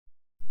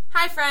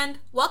Hi friend,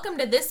 welcome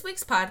to this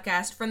week's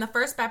podcast from the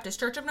First Baptist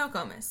Church of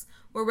Nokomis,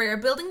 where we are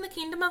building the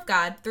kingdom of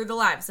God through the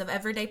lives of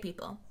everyday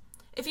people.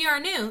 If you are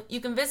new, you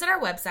can visit our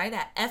website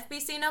at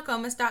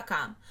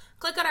fbcnokomis.com.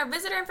 Click on our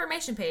visitor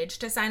information page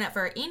to sign up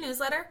for our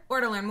e-newsletter or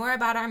to learn more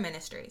about our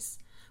ministries.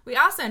 We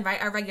also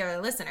invite our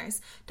regular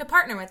listeners to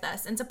partner with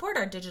us and support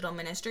our digital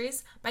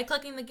ministries by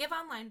clicking the Give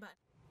Online button.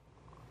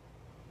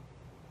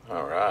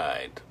 All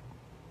right.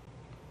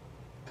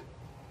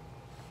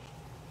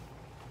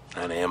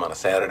 9 a.m. on a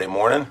Saturday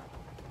morning.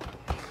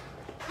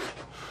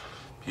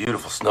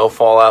 Beautiful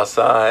snowfall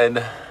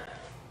outside.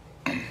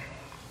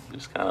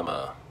 Just kind of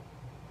a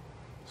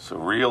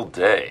surreal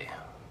day.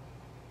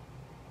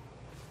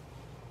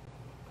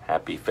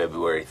 Happy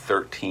February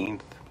 13th.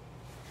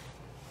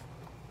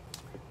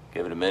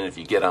 Give it a minute. If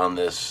you get on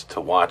this to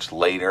watch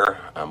later,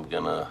 I'm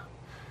going to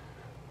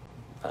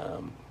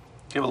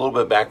give a little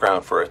bit of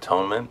background for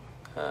atonement.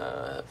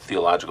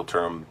 Theological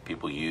term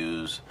people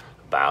use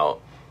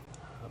about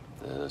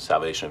the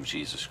salvation of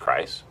Jesus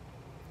Christ.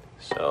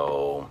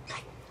 So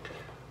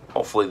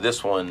hopefully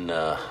this one,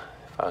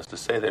 if I was to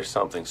say there's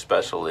something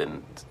special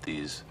in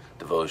these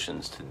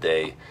devotions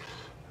today,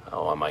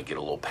 I might get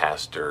a little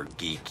pastor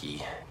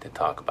geeky to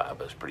talk about,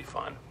 but it's pretty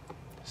fun.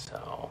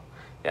 So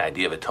the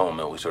idea of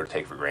atonement we sort of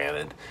take for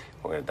granted.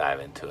 We're going to dive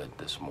into it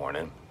this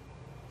morning.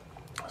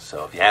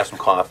 So if you have some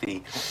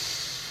coffee,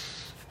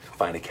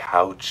 find a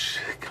couch,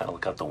 kind of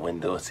look out the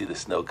window and see the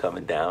snow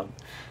coming down.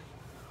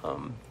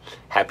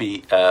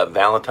 Happy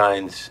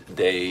Valentine's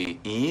Day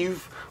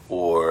Eve,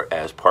 or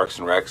as Parks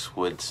and Recs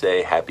would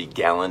say, Happy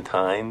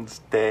Galentine's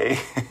Day.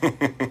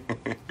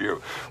 If you're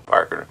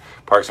a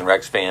Parks and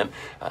Recs fan,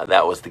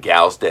 that was the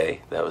Gals'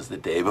 Day. That was the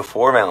day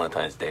before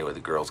Valentine's Day, where the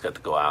girls got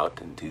to go out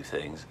and do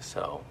things.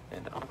 So,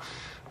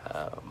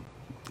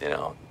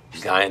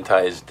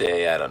 Galentine's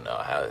Day, I don't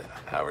know,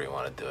 however you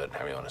want to do it,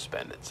 however you want to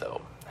spend it.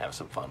 So have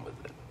some fun with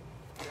it.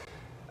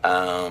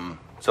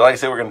 So like I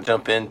said, we're going to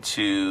jump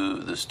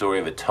into the story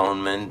of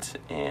atonement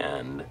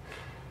and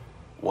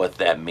what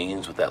that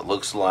means, what that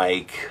looks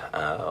like.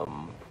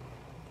 I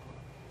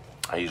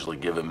usually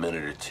give a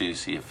minute or two,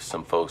 see if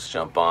some folks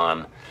jump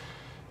on.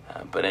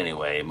 But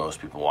anyway,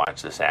 most people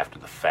watch this after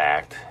the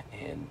fact.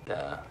 And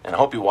I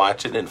hope you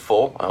watch it in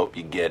full. I hope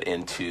you get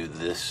into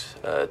this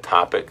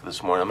topic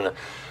this morning. I'm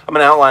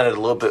going to outline it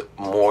a little bit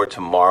more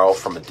tomorrow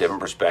from a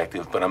different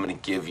perspective, but I'm going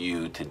to give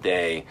you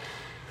today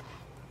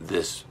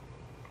this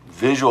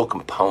visual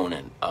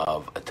component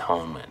of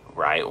atonement,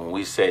 right? When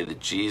we say that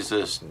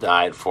Jesus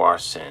died for our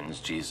sins,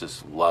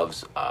 Jesus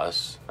loves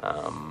us,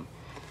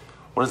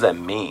 what does that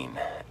mean?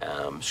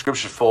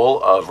 Scripture's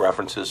full of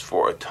references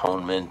for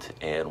atonement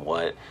and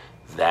what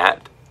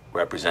that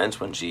represents.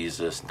 When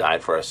Jesus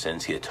died for our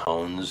sins, he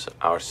atones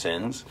our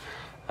sins.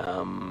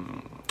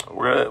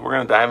 We're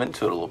gonna dive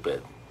into it a little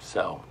bit.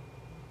 So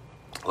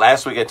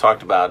last week I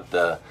talked about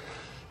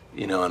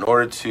in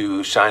order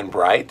to shine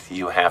bright,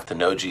 you have to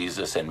know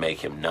Jesus and make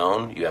him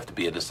known. You have to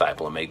be a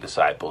disciple and make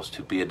disciples.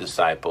 To be a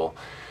disciple,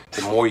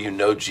 the more you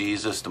know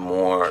Jesus, the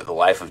more the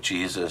life of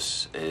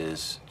Jesus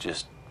is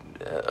just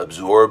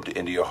absorbed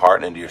into your heart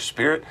and into your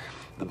spirit,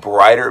 the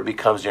brighter it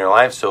becomes in your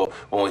life. So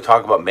when we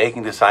talk about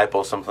making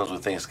disciples, sometimes we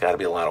think it's got to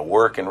be a lot of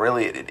work, and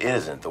really it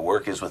isn't. The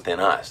work is within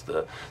us.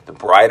 The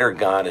brighter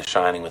God is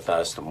shining with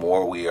us, the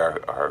more we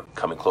are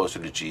coming closer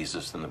to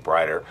Jesus, then the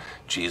brighter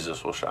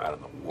Jesus will shine in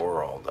the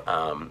world.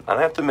 And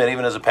I have to admit,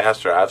 even as a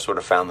pastor, I've sort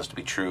of found this to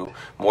be true,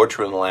 more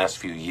true in the last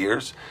few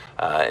years.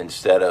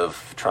 Instead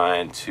of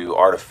trying to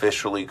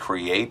artificially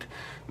create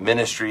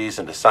ministries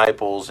and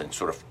disciples and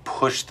sort of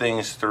push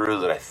things through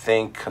that I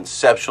think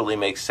conceptually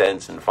make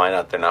sense and find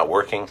out they're not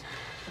working,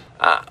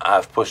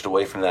 I've pushed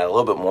away from that a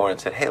little bit more and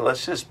said, hey,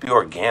 let's just be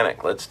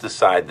organic. Let's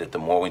decide that the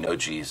more we know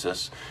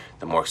Jesus,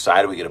 the more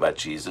excited we get about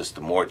Jesus,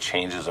 the more it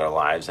changes our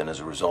lives, and as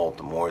a result,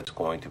 the more it's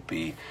going to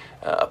be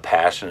a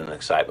passion and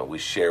excitement we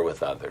share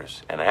with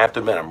others. And I have to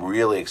admit, I'm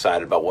really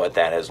excited about what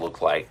that has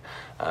looked like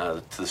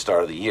to the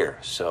start of the year,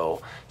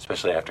 so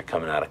especially after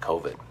coming out of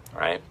COVID,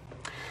 right?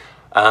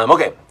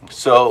 Okay,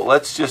 so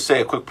let's just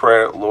say a quick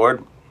prayer.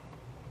 Lord,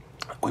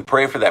 we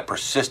pray for that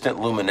persistent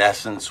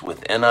luminescence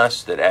within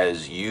us, that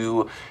as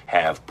you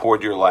have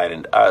poured your light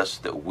into us,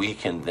 that we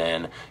can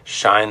then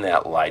shine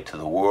that light to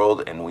the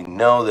world. And we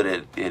know that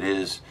it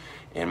is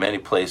in many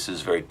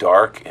places very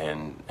dark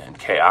and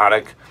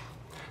chaotic.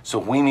 So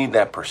we need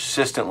that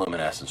persistent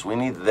luminescence. We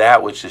need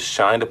that which is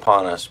shined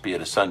upon us, be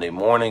it a Sunday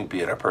morning,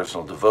 be it our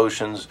personal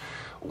devotions.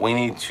 We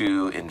need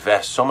to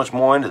invest so much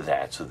more into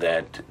that, so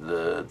that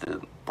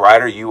the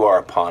brighter you are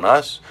upon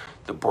us,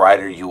 the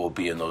brighter you will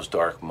be in those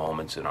dark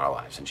moments in our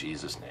lives. In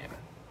Jesus' name,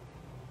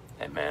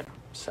 amen.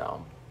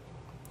 So,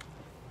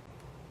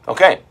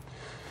 okay.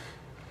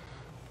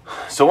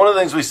 So one of the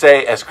things we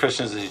say as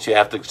Christians is that you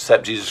have to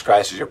accept Jesus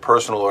Christ as your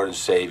personal Lord and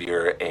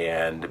Savior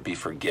and be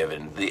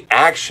forgiven. The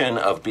action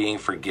of being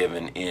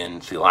forgiven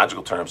in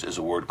theological terms is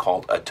a word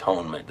called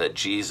atonement, that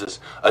Jesus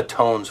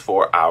atones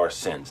for our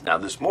sins. Now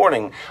this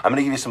morning, I'm going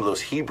to give you some of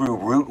those Hebrew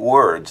root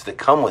words that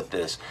come with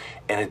this,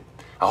 and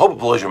I hope it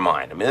blows your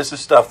mind. I mean, this is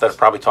stuff that I've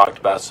probably talked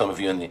about some of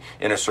you in the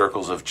inner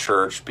circles of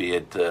church, be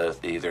it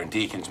either in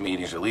deacons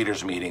meetings or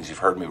leaders meetings. You've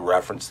heard me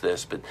reference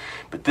this, but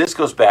this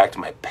goes back to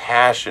my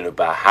passion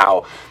about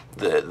how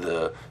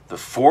the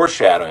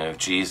foreshadowing of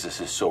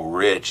Jesus is so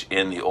rich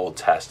in the Old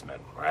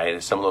Testament, right?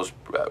 And some of those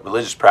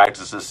religious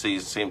practices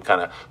seem kind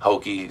of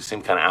hokey,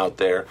 seem kind of out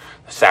there.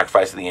 The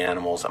sacrifice of the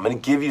animals. I'm going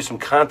to give you some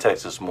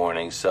context this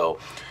morning, so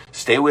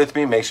stay with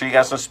me. Make sure you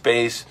got some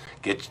space.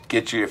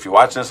 Get you, if you're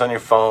watching this on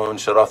your phone,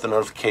 shut off the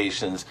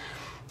notifications.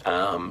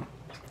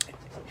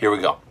 Here we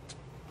go.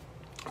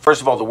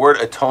 First of all, the word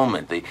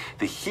atonement.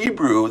 The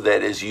Hebrew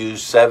that is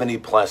used 70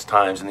 plus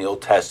times in the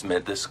Old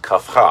Testament, this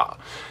kafra.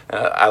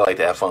 I like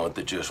to have fun with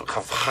the Jewish.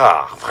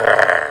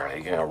 Kafra.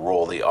 You're going to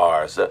roll the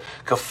R's.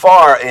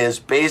 Kafar is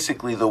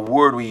basically the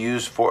word we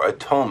use for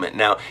atonement.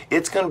 Now,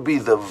 it's going to be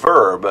the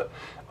verb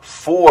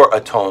for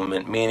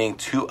atonement, meaning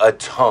to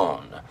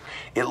atone.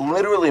 It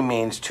literally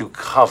means to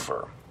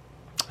cover.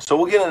 So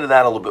we'll get into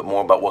that a little bit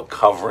more about what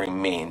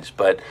covering means.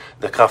 But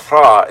the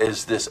kafra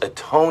is this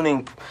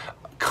atoning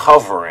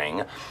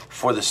covering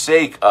for the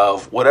sake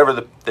of whatever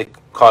the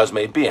cause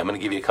may be. I'm going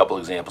to give you a couple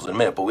examples in a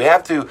minute. But we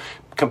have to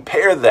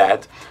compare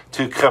that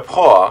to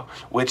kafra,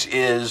 which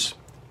is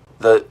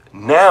the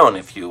noun,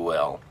 if you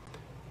will,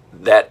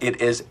 that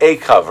it is a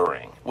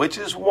covering. Which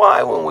is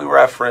why when we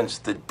reference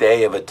the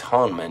Day of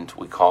Atonement,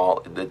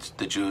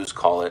 the Jews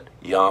call it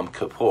Yom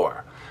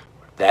Kippur.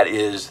 That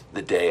is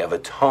the Day of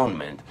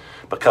Atonement.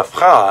 But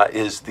kafra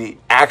is the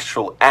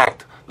actual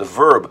act, the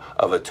verb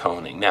of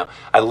atoning. Now,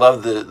 I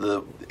love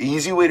the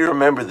easy way to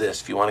remember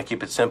this, if you want to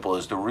keep it simple,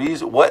 is the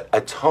reason what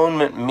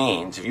atonement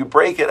means. If you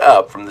break it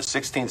up from the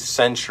 16th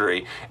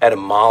century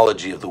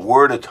etymology of the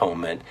word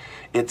atonement,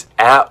 it's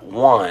at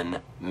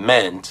one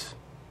meant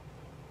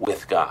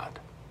with God.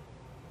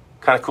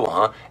 Kind of cool,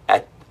 huh?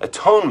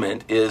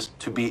 Atonement is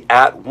to be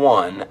at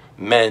one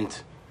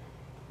meant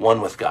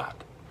one with God.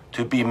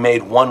 To be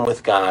made one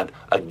with God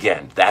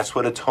again. That's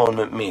what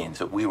atonement means,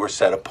 that we were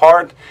set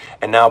apart,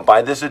 and now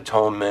by this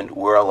atonement,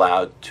 we're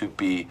allowed to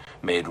be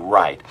made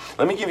right.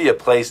 Let me give you a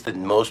place that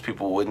most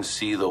people wouldn't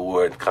see the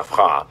word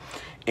kafra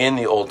in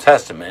the Old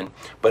Testament,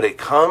 but it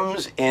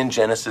comes in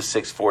Genesis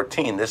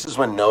 6:14. This is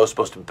when Noah's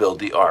supposed to build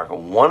the ark.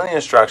 One of the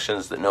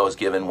instructions that Noah's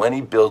given when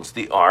he builds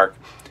the ark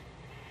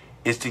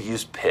is to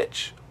use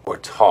pitch or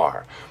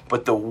tar.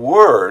 But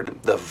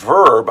the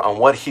verb on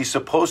what he's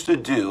supposed to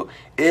do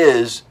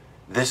is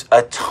this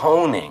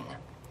atoning.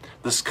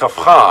 This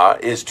kafra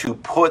is to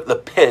put the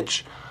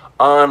pitch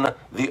on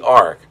the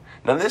ark.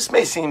 Now this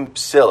may seem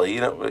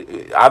silly,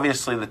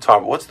 obviously the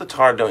tar, but what's the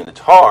tar doing? The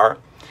tar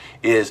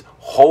is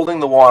holding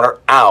the water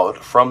out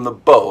from the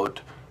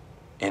boat,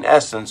 in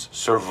essence,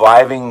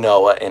 surviving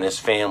Noah and his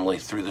family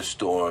through the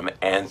storm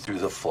and through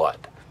the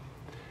flood.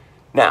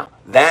 Now,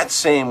 that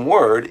same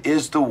word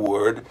is the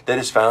word that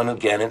is found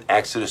again in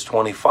Exodus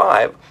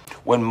 25,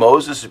 when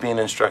Moses is being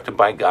instructed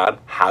by God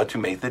how to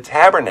make the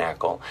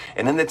tabernacle.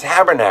 And in the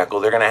tabernacle,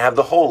 they're going to have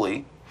the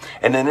holy.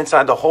 And then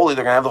inside the holy,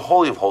 they're going to have the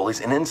Holy of Holies.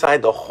 And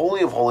inside the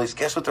Holy of Holies,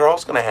 guess what they're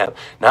also going to have?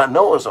 Not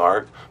Noah's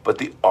Ark, but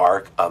the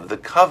Ark of the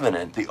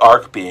Covenant. The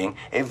Ark being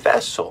a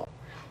vessel.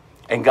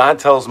 And God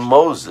tells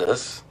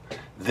Moses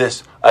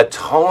this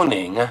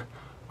atoning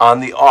on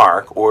the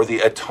Ark, or the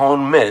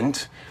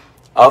atonement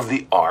of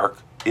the Ark,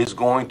 is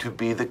going to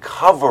be the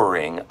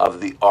covering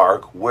of the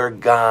Ark where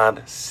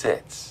God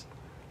sits.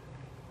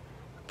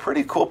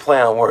 Pretty cool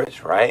play on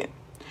words, right?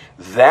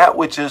 That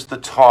which is the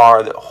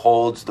tar that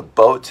holds the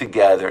boat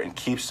together and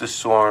keeps the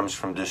storms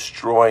from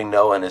destroying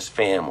Noah and his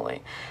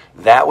family.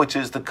 That which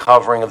is the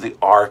covering of the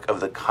Ark of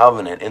the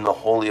Covenant in the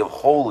Holy of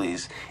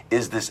Holies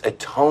is this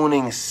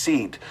atoning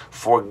seat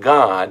for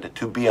God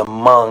to be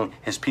among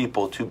his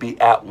people, to be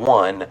at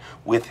one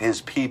with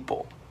his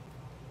people.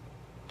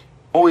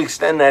 Well, we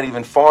extend that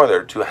even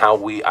farther to how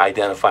we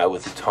identify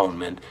with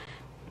atonement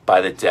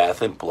by the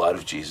death and blood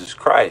of Jesus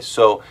Christ.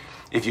 So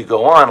if you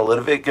go on,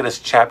 Leviticus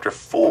chapter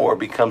 4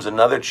 becomes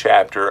another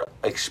chapter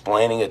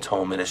explaining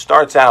atonement. It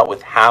starts out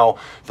with how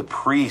the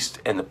priest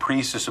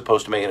is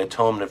supposed to make an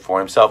atonement for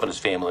himself and his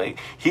family.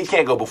 He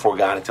can't go before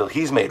God until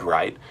he's made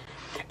right.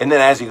 And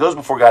then as he goes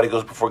before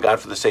God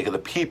for the sake of the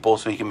people,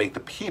 so he can make the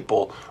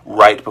people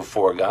right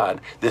before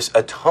God. This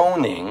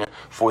atoning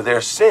for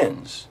their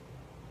sins.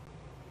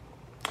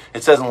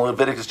 It says in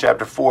Leviticus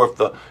chapter 4,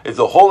 if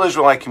the whole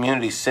Israelite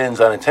community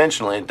sins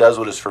unintentionally and does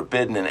what is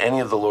forbidden in any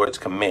of the Lord's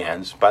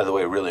commands, by the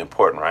way, really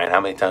important, right? How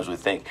many times we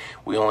think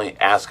we only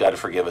ask God to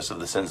forgive us of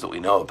the sins that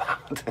we know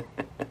about?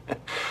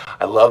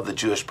 I love the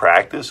Jewish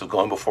practice of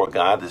going before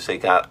God to say,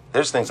 God,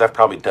 there's things I've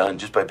probably done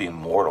just by being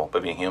mortal, by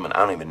being human.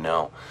 I don't even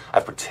know.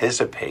 I've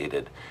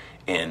participated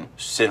in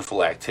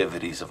sinful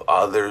activities of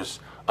others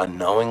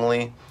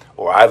unknowingly,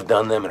 or I've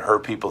done them and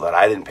hurt people that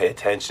I didn't pay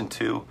attention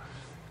to.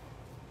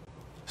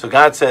 So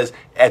God says,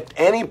 at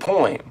any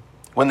point,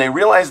 when they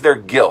realize their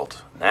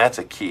guilt, that's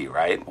a key,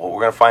 right? What we're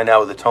going to find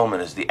out with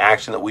atonement is the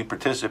action that we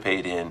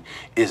participate in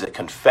is a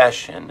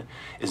confession,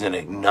 is an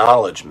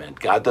acknowledgement.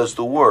 God does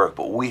the work,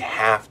 but we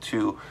have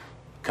to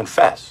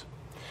confess.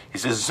 He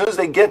says, as soon as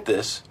they get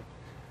this,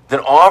 then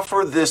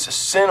offer this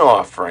sin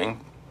offering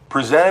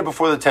presented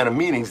before the tent of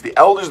meetings. The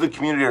elders of the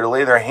community are to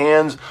lay their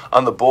hands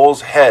on the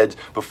bull's heads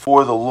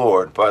before the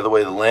Lord. By the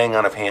way, the laying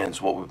on of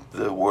hands,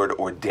 the word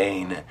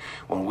ordain.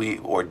 When we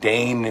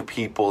ordain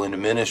people into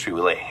ministry,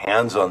 we lay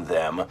hands on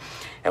them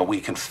and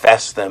we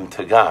confess them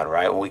to God,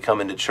 right? When we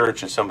come into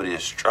church and somebody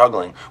is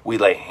struggling, we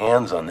lay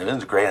hands on them.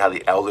 Isn't it great how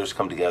the elders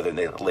come together and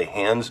they lay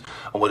hands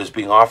on what is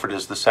being offered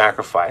as the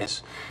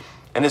sacrifice?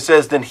 And it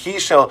says, then he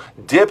shall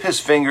dip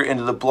his finger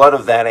into the blood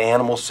of that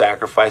animal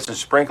sacrifice and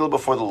sprinkle it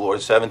before the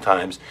Lord 7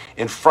 times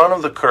in front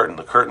of the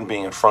curtain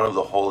being in front of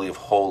the Holy of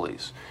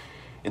Holies.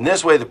 In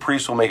this way, the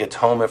priest will make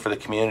atonement for the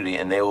community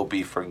and they will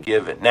be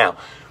forgiven. Now,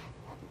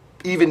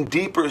 even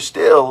deeper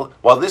still,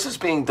 while this is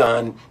being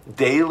done,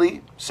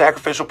 daily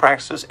sacrificial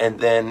practices, and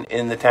then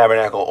in the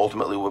tabernacle,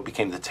 ultimately what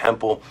became the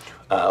temple,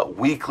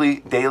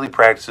 weekly, daily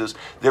practices,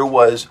 there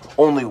was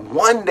only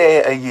one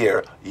day a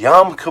year,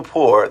 Yom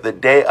Kippur, the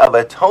Day of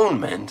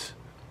Atonement,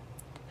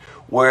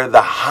 where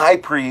the high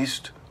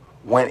priest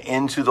went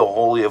into the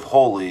Holy of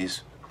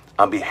Holies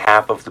on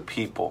behalf of the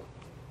people.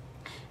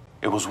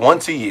 It was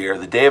once a year,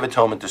 the Day of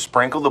Atonement, to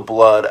sprinkle the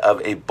blood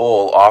of a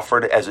bull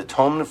offered as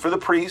atonement for the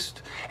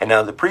priest. And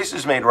now the priest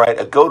is made right,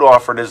 a goat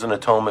offered as an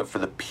atonement for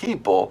the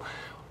people,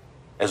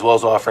 as well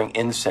as offering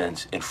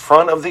incense in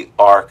front of the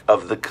Ark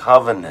of the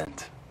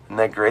Covenant. Isn't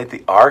that great?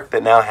 The Ark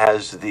that now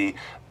has the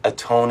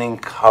atoning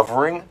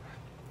covering,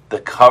 the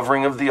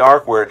covering of the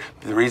Ark, where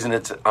the reason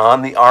it's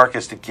on the Ark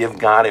is to give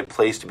God a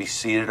place to be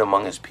seated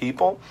among his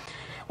people,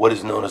 what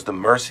is known as the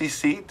mercy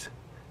seat.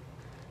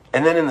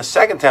 And then in the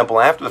second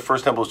temple, after the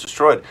first temple was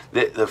destroyed,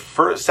 the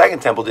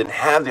second temple didn't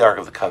have the Ark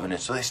of the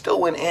Covenant, so they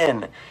still went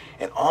in,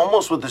 and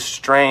almost with the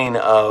strain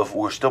of,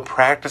 we're still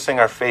practicing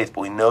our faith,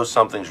 but we know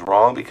something's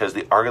wrong because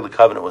the Ark of the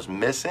Covenant was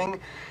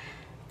missing,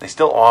 they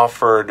still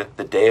offered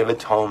the Day of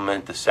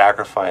Atonement, the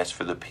sacrifice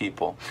for the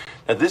people.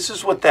 Now this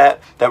is what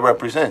that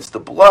represents. The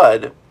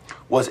blood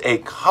was a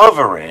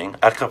covering,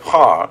 a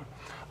kapar,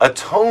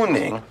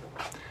 atoning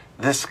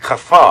this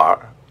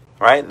kafar,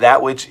 right?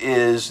 That which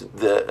is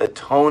the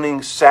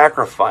atoning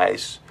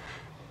sacrifice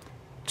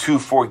to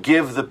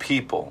forgive the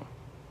people.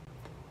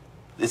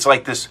 It's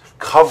like this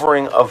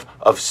covering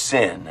of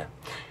sin.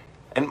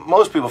 And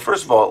most people,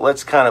 first of all,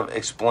 let's kind of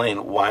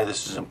explain why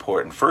this is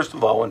important. First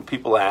of all, when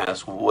people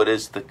ask, what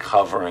is the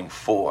covering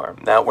for?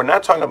 Now, we're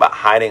not talking about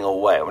hiding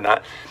away. We're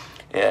not,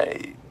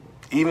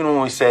 even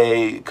when we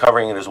say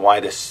covering it as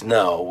white as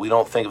snow, we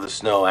don't think of the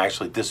snow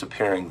actually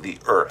disappearing the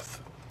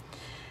earth.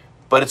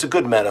 But it's a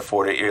good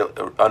metaphor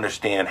to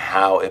understand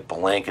how it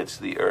blankets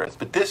the earth.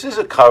 But this is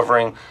a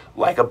covering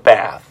like a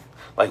bath,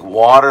 like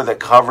water that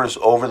covers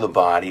over the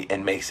body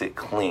and makes it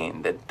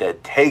clean,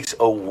 that takes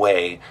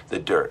away the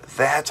dirt.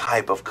 That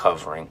type of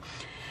covering.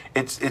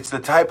 It's the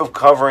type of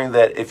covering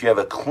that if you have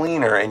a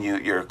cleaner and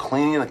you're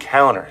cleaning the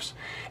counters,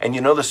 and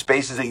you know the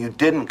spaces that you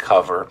didn't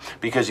cover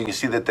because you can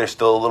see that they're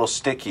still a little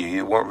sticky,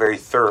 you weren't very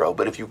thorough.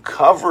 But if you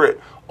cover it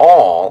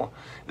all,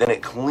 then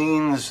it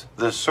cleans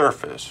the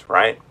surface,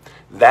 right?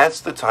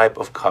 That's the type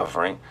of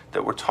covering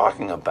that we're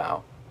talking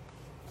about.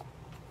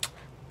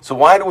 So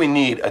why do we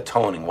need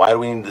atoning? Why do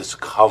we need this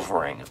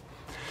covering?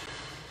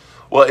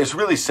 Well, it's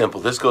really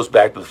simple. This goes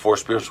back to the 4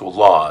 spiritual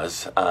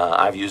laws.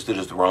 I've used it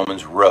as the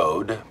Romans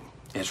road.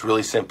 It's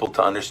really simple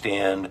to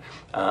understand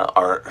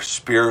our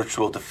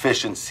spiritual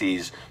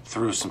deficiencies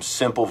through some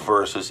simple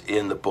verses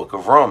in the book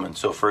of Romans.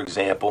 So, for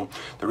example,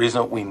 the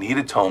reason we need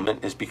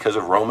atonement is because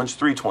of Romans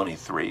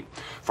 3:23.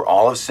 For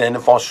all have sinned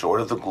and fall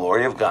short of the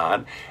glory of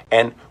God.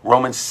 And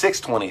Romans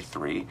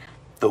 6:23,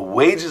 the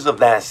wages of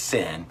that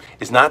sin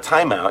is not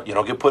time out. You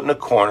don't get put in a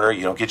corner.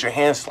 You don't get your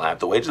hand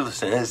slapped. The wages of the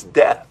sin is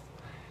death.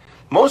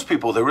 Most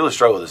people, they really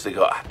struggle with this. They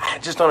go, I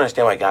just don't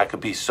understand why God could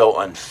be so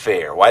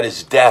unfair. Why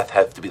does death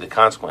have to be the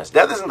consequence?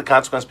 Death isn't the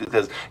consequence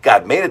because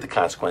God made it the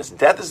consequence.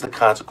 Death is the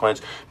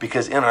consequence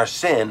because in our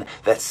sin,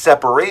 that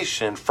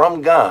separation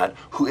from God,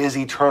 who is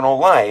eternal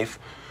life,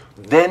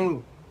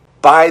 then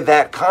by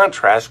that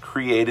contrast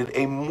created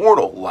a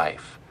mortal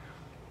life.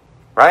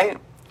 Right?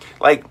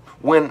 Like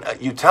when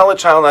you tell a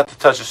child not to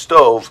touch a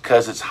stove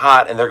because it's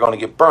hot and they're going to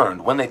get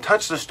burned. When they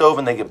touch the stove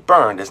and they get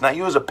burned, it's not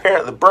you as a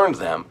parent that burns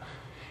them.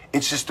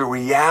 It's just the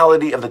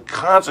reality of the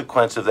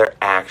consequence of their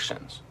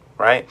actions,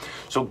 right?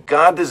 So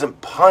God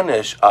doesn't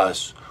punish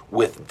us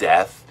with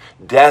death.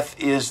 Death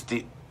is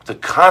the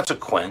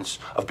consequence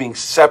of being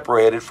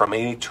separated from an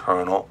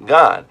eternal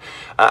God.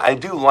 I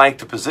do like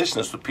to position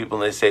this with people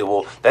and they say,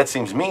 well, that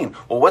seems mean.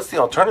 Well, what's the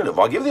alternative?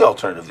 I'll give the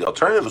alternative. The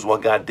alternative is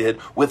what God did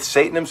with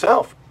Satan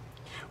himself.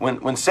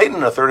 When Satan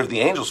and a third of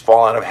the angels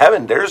fall out of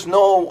heaven, there's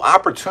no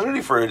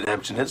opportunity for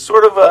redemption. It's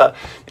sort of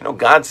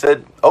God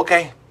said,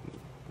 okay,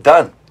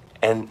 done.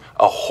 And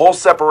a whole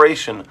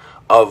separation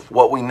of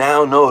what we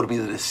now know to be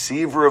the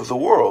deceiver of the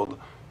world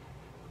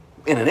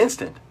in an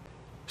instant.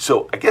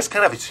 So I guess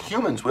kind of as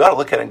humans, we ought to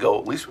look at it and go,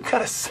 at least we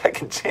got a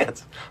second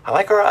chance. I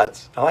like our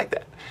odds. I like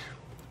that.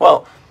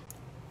 Well,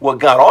 what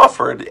God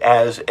offered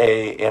as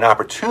an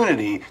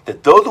opportunity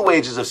that though the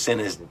wages of sin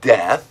is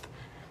death,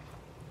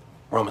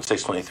 Romans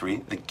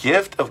 6:23, the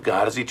gift of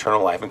God is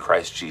eternal life in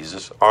Christ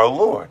Jesus our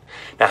Lord.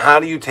 Now, how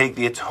do you take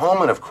the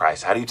atonement of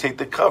Christ? How do you take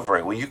the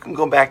covering? Well, you can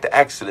go back to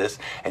Exodus,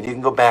 and you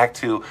can go back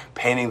to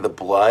painting the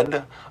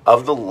blood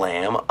of the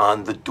lamb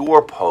on the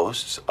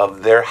doorposts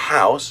of their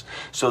house,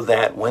 so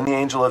that when the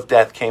angel of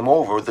death came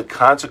over, the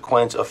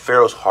consequence of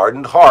Pharaoh's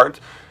hardened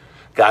heart,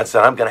 God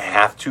said, I'm going to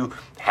have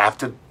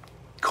to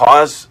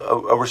cause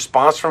a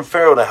response from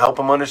Pharaoh to help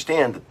him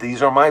understand that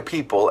these are my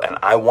people, and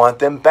I want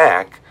them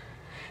back.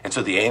 And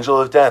so the angel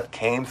of death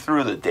came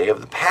through the day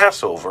of the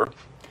Passover,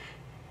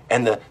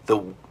 and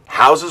the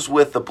houses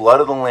with the blood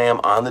of the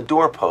lamb on the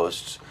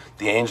doorposts,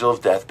 the angel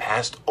of death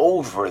passed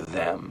over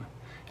them.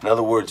 In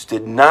other words,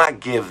 did not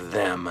give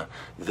them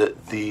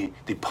the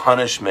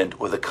punishment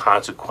or the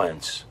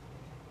consequence.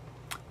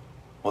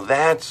 Well,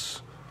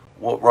 that's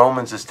what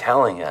Romans is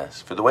telling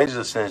us. For the wages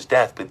of sin is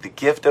death, but the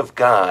gift of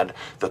God,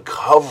 the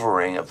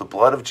covering of the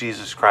blood of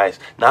Jesus Christ,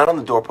 not on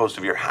the doorpost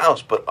of your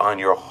house, but on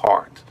your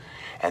heart.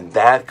 And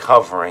that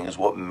covering is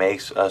what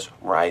makes us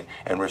right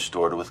and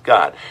restored with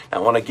God. Now,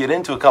 I want to get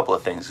into a couple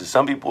of things, because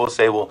some people will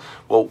say, well,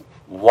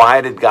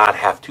 why did God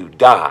have to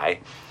die?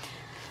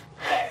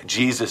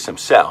 Jesus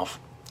himself.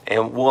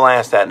 And we'll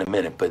ask that in a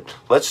minute. But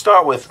let's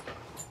start with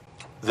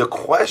the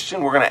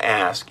question we're going to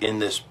ask in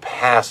this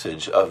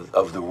passage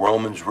of the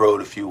Romans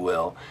road, if you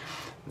will,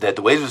 that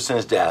the wages of sin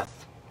is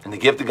death, and the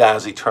gift of God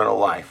is eternal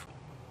life.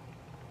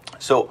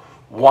 So,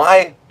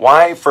 why,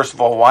 first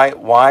of all,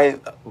 why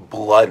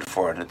blood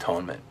for an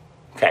atonement?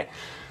 Okay.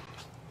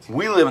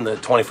 We live in the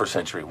 21st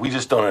century. We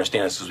just don't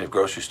understand this because we have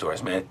grocery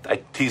stores, man.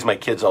 I tease my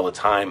kids all the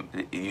time.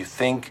 You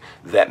think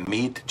that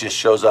meat just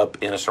shows up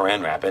in a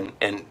saran wrap.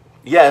 And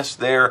yes,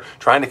 they're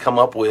trying to come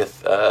up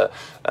with,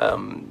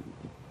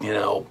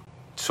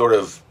 sort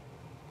of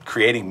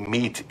creating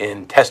meat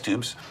in test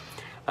tubes.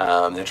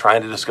 They're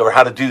trying to discover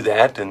how to do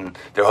that, and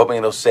they're hoping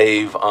it'll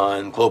save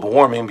on global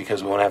warming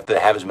because we won't have to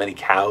have as many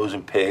cows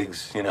and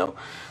pigs,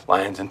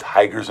 lions and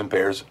tigers and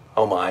bears.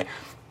 Oh my.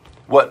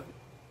 What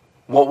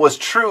was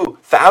true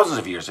thousands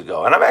of years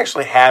ago, and I've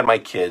actually had my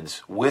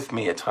kids with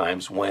me at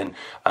times when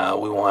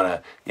we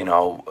want a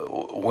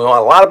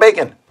lot of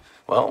bacon.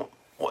 Well,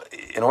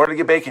 in order to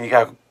get bacon, you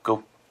got to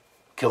go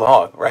kill a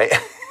hog, right?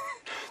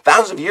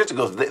 Thousands of years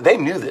ago, they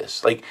knew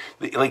this. Like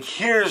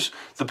here's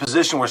the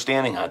position we're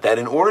standing on, that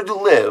in order to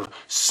live,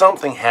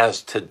 something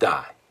has to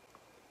die.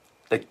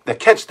 Now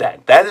catch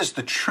that. That is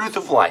the truth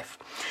of life.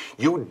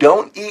 You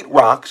don't eat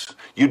rocks.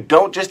 You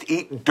don't just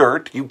eat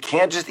dirt. You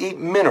can't just eat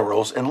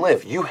minerals and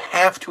live. You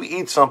have to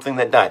eat something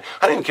that died.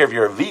 I don't even care if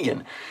you're a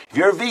vegan. If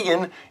you're a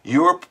vegan,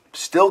 you're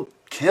still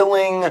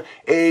killing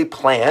a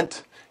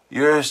plant.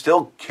 You're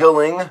still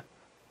killing,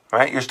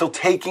 right? You're still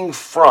taking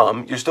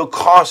from. You're still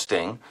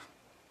costing.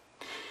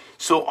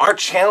 So our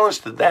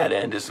challenge to that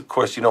end is, of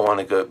course, you don't want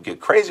to go get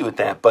crazy with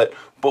that, but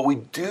we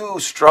do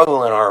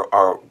struggle in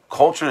our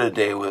culture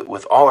today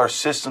with all our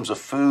systems of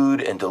food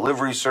and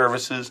delivery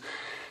services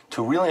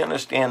to really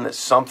understand that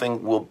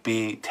something will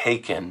be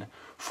taken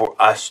for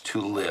us to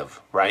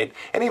live, right?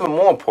 And even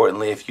more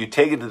importantly, if you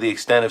take it to the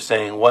extent of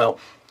saying, well,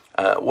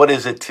 what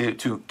is it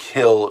to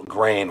kill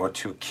grain or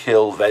to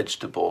kill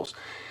vegetables?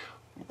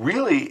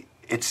 Really,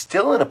 it's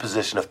still in a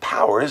position of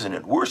power, isn't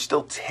it? We're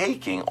still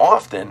taking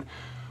often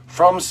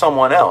from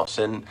someone else.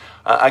 And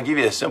I'll give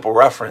you a simple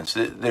reference.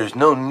 There's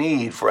no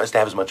need for us to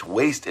have as much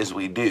waste as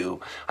we do.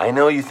 I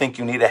know you think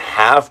you need a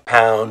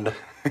half-pound,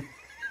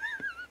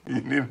 you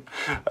need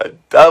a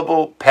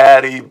double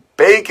patty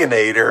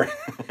Baconator.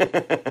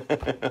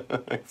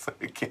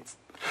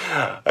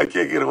 I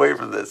can't get away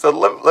from this. So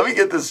let me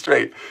get this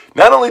straight.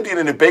 Not only do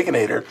you need a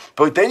Baconator,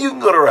 but then you can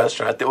go to a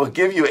restaurant that will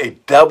give you a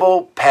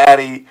double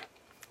patty,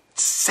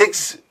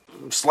 6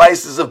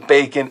 slices of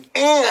bacon,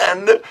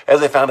 and,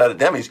 as I found out at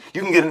Demi's,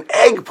 you can get an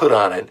egg put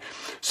on it.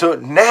 So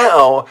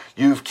now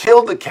you've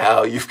killed the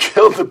cow, you've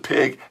killed the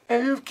pig,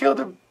 and you've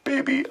killed a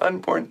baby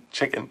unborn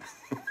chicken.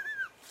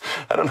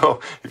 I don't know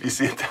if you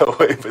see it that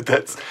way, but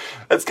that's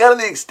kind of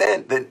the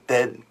extent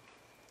that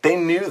they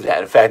knew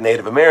that. In fact,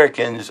 Native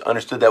Americans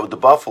understood that with the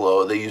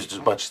buffalo. They used as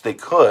much as they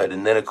could.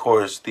 And then, of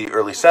course, the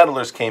early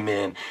settlers came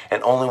in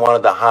and only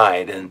wanted the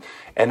hide. And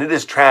it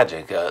is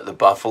tragic. The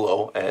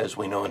buffalo, as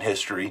we know in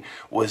history,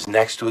 was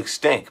next to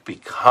extinct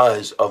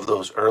because of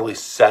those early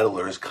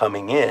settlers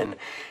coming in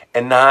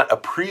and not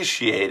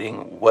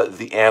appreciating what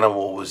the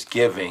animal was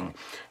giving,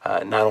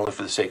 not only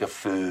for the sake of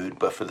food,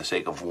 but for the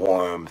sake of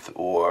warmth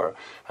or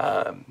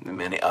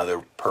many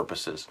other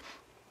purposes.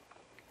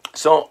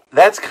 So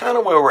that's kind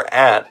of where we're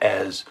at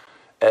as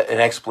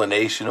an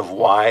explanation of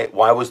why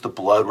was the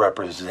blood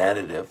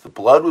representative. The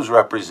blood was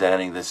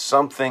representing that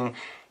something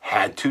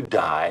had to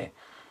die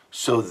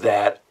so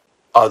that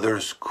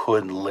others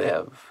could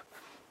live.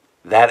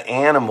 That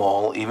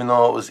animal, even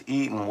though it was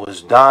eaten,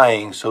 was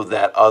dying so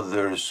that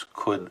others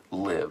could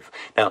live.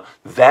 Now,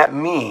 that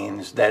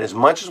means that as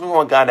much as we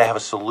want God to have a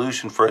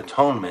solution for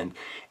atonement,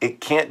 it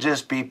can't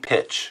just be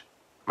pitch.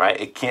 Right?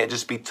 It can't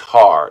just be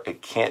tar.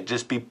 It can't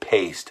just be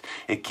paste.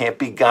 It can't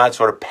be God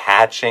sort of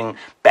patching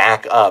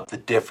back up the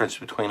difference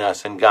between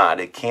us and God.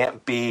 It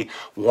can't be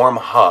warm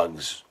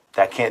hugs.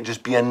 That can't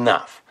just be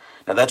enough.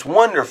 Now that's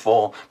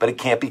wonderful, but it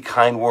can't be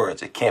kind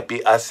words. It can't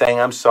be us saying,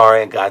 I'm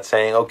sorry, and God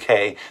saying,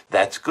 okay,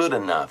 that's good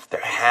enough.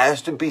 There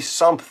has to be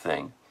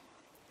something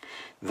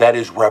that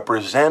is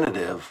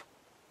representative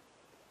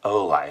of a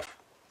life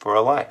for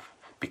a life,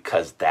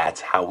 because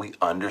that's how we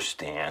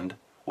understand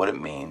what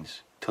it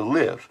means to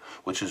live,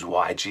 which is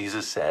why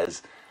Jesus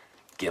says,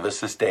 give us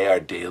this day our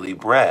daily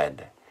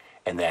bread,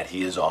 and that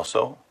he is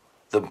also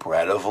the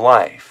bread of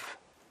life.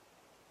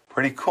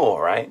 Pretty cool,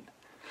 right?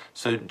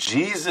 So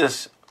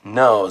Jesus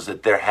knows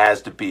that there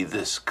has to be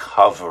this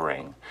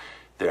covering.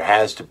 There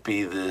has to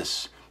be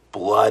this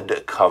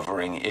blood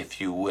covering,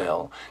 if you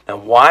will. Now,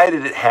 why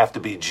did it have to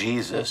be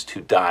Jesus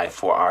to die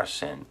for our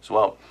sins?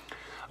 Well,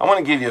 I want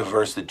to give you a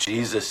verse that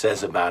Jesus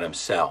says about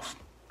himself.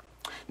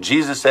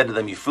 Jesus said to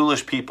them, you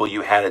foolish people,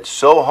 you had it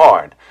so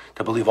hard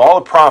to believe all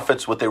the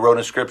prophets, what they wrote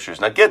in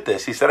scriptures. Now get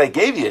this, he said, I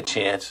gave you a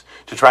chance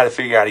to try to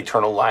figure out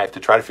eternal life, to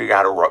try to figure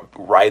out how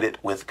to write it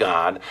with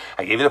God.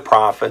 I gave you the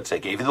prophets, I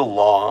gave you the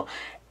law,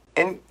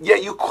 and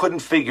yet you couldn't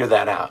figure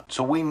that out.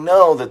 So we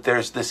know that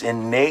there's this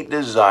innate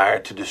desire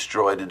to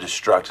destroy, to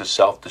destruct, to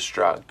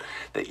self-destruct,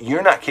 that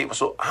you're not capable.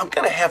 So I'm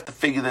going to have to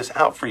figure this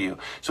out for you.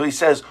 So he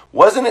says,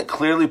 wasn't it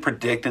clearly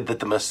predicted that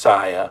the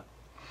Messiah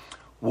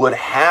would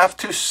have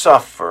to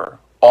suffer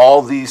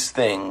all these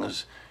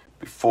things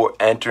before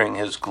entering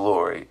his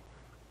glory?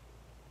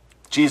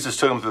 Jesus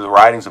took him through the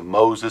writings of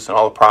Moses and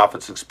all the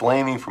prophets,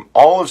 explaining from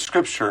all of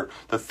Scripture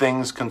the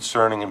things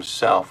concerning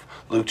himself.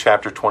 Luke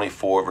chapter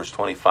 24, verse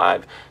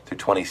 25 through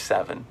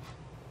 27.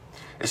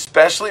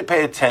 Especially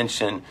pay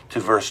attention to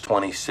verse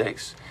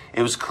 26.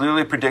 It was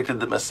clearly predicted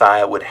that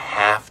Messiah would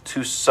have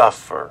to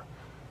suffer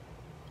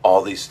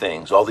all these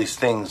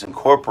things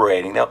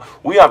incorporating. Now,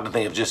 we often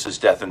think of just his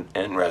death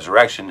and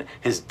resurrection.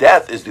 His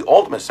death is the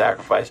ultimate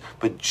sacrifice,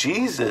 but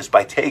Jesus,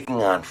 by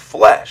taking on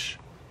flesh,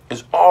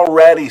 is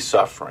already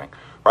suffering.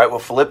 Right? Well,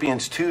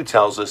 Philippians 2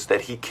 tells us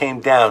that he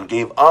came down,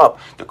 gave up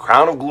the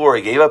crown of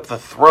glory, gave up the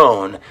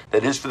throne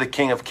that is for the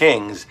King of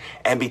Kings,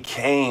 and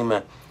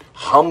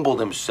humbled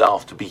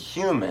himself to be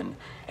human,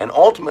 and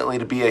ultimately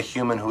to be a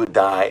human who would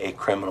die a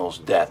criminal's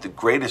death. The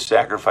greatest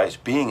sacrifice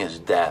being his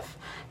death,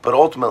 but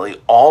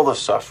ultimately all the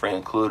suffering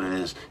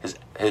included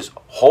his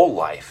whole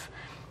life.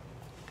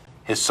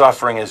 His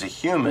suffering as a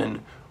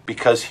human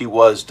because he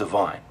was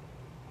divine.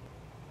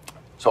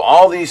 So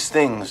all these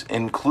things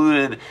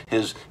included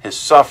his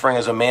suffering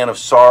as a man of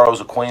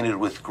sorrows, acquainted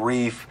with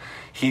grief,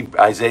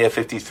 Isaiah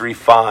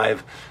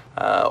 53:5,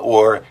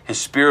 or his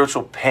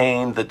spiritual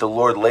pain that the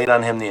Lord laid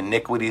on him the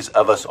iniquities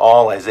of us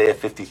all, Isaiah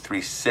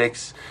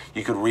 53:6.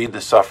 You could read the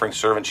suffering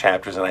servant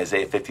chapters in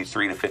Isaiah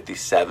 53 to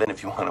 57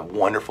 if you want a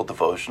wonderful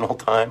devotional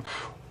time.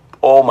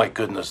 Oh my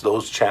goodness,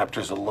 those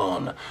chapters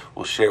alone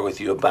will share with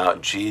you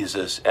about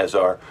Jesus as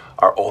our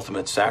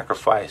ultimate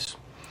sacrifice.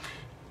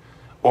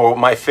 Or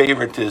my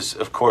favorite is,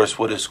 of course,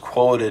 what is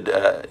quoted,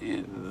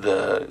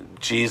 what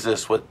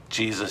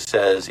Jesus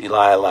says,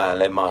 Eli,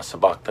 Eli, lema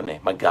sabachthani,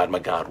 my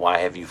God, why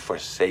have you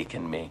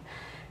forsaken me?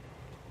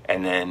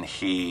 And then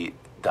he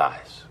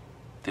dies,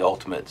 the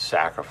ultimate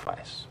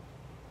sacrifice.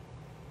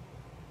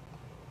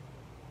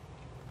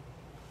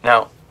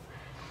 Now,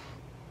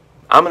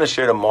 I'm going to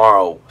share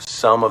tomorrow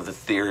some of the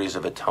theories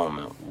of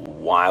atonement,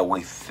 why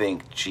we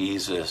think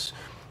Jesus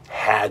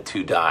had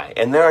to die.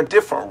 And there are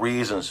different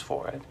reasons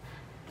for it.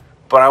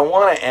 But I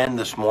want to end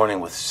this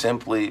morning with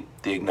simply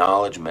the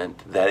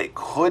acknowledgement that it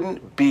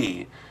couldn't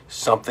be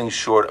something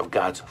short of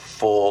God's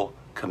full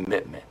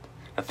commitment.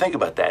 Now think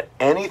about that.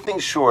 Anything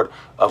short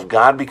of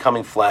God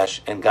becoming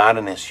flesh and God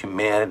in his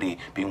humanity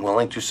being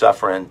willing to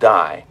suffer and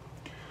die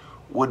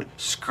would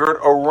skirt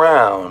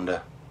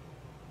around,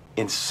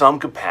 in some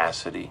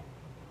capacity,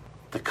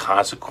 the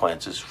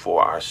consequences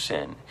for our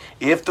sin.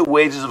 If the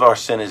wages of our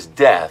sin is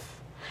death,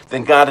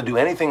 then God to do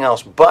anything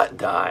else but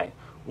die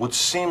would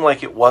seem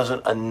like it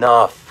wasn't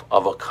enough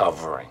of a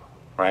covering,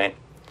 right?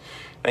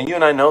 Now, you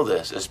and I know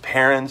this. As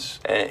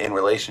parents in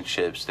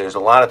relationships, there's a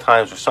lot of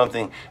times where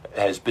something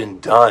has been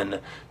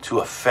done to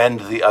offend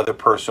the other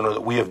person or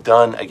that we have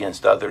done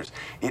against others.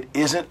 It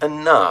isn't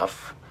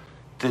enough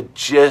to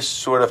just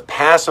sort of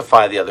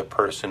pacify the other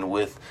person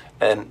with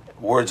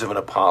words of an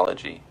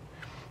apology.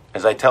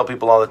 As I tell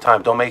people all the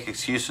time, don't make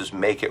excuses,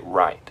 make it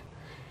right.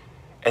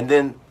 And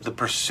then the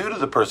pursuit of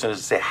the person is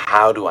to say,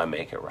 how do I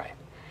make it right?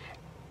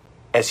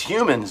 As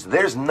humans,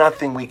 there's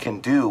nothing we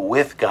can do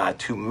with God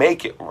to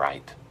make it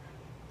right.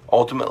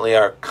 Ultimately,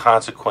 our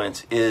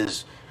consequence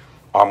is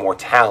our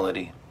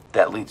mortality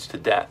that leads to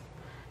death.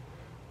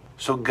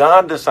 So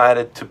God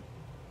decided to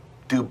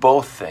do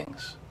both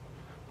things.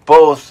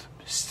 Both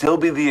still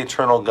be the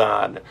eternal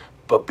God,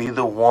 but be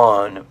the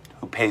one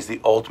who pays the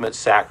ultimate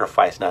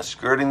sacrifice, not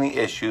skirting the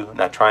issue,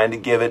 not trying to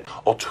give it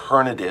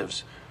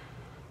alternatives,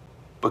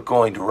 but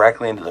going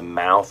directly into the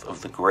mouth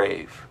of the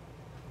grave.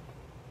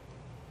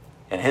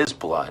 And his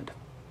blood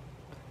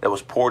that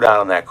was poured out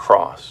on that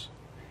cross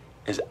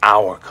is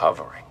our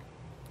covering.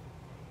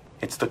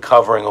 It's the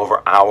covering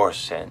over our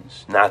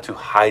sins, not to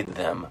hide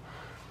them,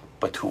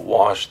 but to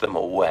wash them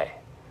away,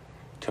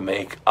 to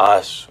make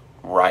us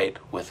right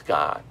with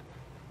God.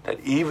 that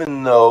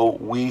even though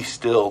we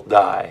still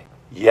die,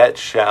 yet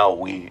shall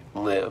we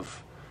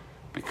live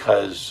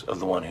because of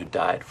the one who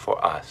died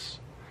for us.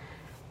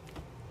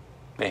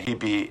 May he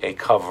be a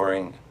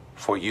covering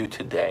for you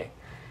today.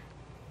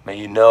 May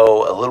you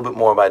know a little bit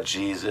more about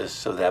Jesus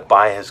so that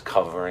by his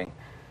covering,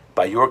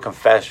 by your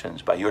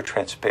confessions, by your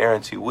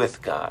transparency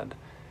with God,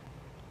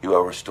 you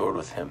are restored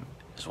with him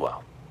as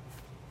well.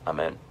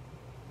 Amen.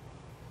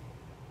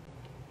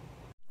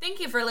 Thank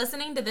you for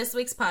listening to this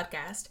week's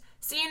podcast.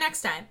 See you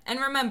next time. And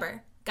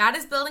remember, God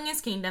is building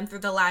his kingdom through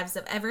the lives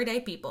of everyday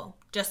people,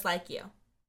 just like you.